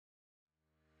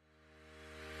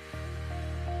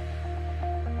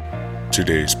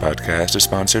Today's podcast is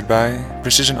sponsored by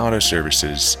Precision Auto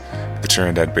Services. The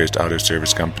Trinidad-based auto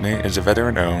service company is a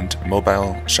veteran-owned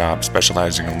mobile shop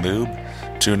specializing in lube,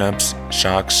 tune-ups,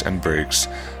 shocks, and brakes,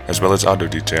 as well as auto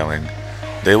detailing.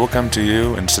 They will come to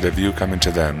you instead of you coming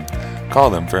to them. Call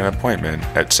them for an appointment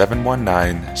at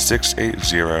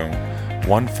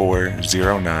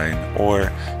 719-680-1409 or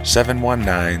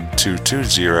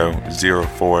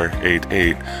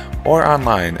 719-220-0488 or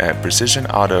online at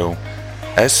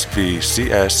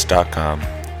precisionautosvcs.com.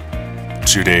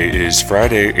 Today is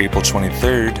Friday, April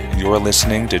 23rd. You're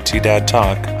listening to T-Dad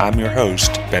Talk. I'm your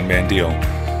host, Ben Mandiel.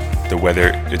 The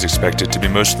weather is expected to be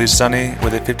mostly sunny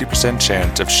with a 50%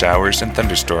 chance of showers and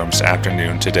thunderstorms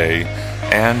afternoon today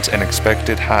and an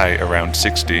expected high around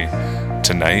 60.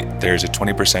 Tonight, there's a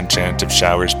 20% chance of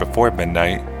showers before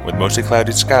midnight with mostly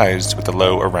cloudy skies with a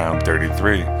low around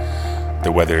 33.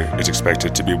 The weather is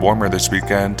expected to be warmer this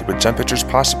weekend, with temperatures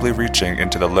possibly reaching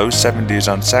into the low 70s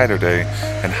on Saturday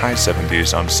and high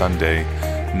 70s on Sunday.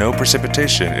 No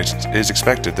precipitation is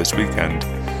expected this weekend.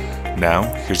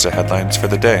 Now, here's the headlines for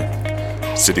the day.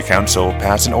 City Council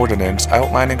passed an ordinance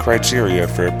outlining criteria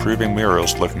for approving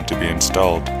murals looking to be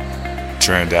installed.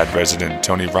 Trinidad resident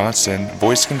Tony Ronson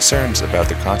voiced concerns about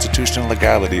the constitutional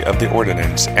legality of the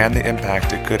ordinance and the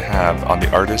impact it could have on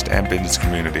the artist and business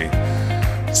community.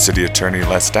 City Attorney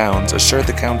Les Downs assured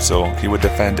the council he would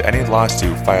defend any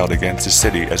lawsuit filed against the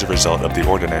city as a result of the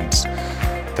ordinance.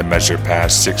 The measure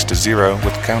passed 6-0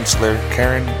 with Councillor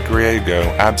Karen Griego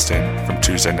absent from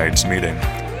Tuesday night's meeting.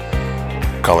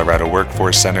 Colorado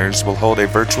Workforce Centers will hold a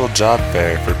virtual job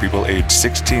fair for people aged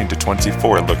 16 to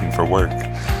 24 looking for work.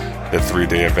 The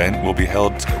 3-day event will be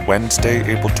held Wednesday,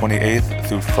 April 28th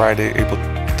through Friday, April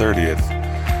 30th.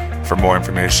 For more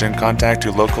information, contact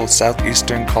your local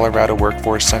Southeastern Colorado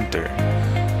Workforce Center.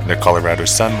 The Colorado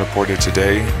Sun reported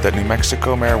today that New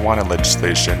Mexico marijuana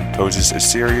legislation poses a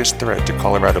serious threat to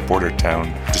Colorado border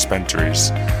town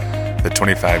dispensaries. The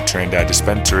 25 Trinidad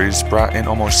dispensaries brought in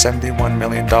almost $71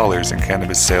 million in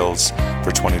cannabis sales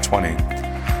for 2020.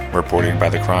 Reporting by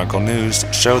the Chronicle News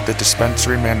showed that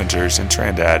dispensary managers in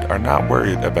Trinidad are not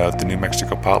worried about the New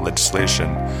Mexico pot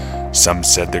legislation. Some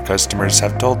said their customers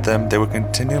have told them they will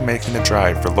continue making the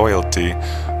drive for loyalty,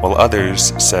 while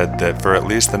others said that for at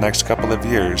least the next couple of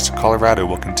years, Colorado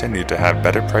will continue to have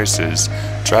better prices,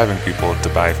 driving people to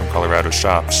buy from Colorado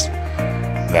shops.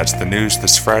 That's the news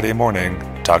this Friday morning.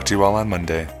 Talk to you all on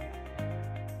Monday.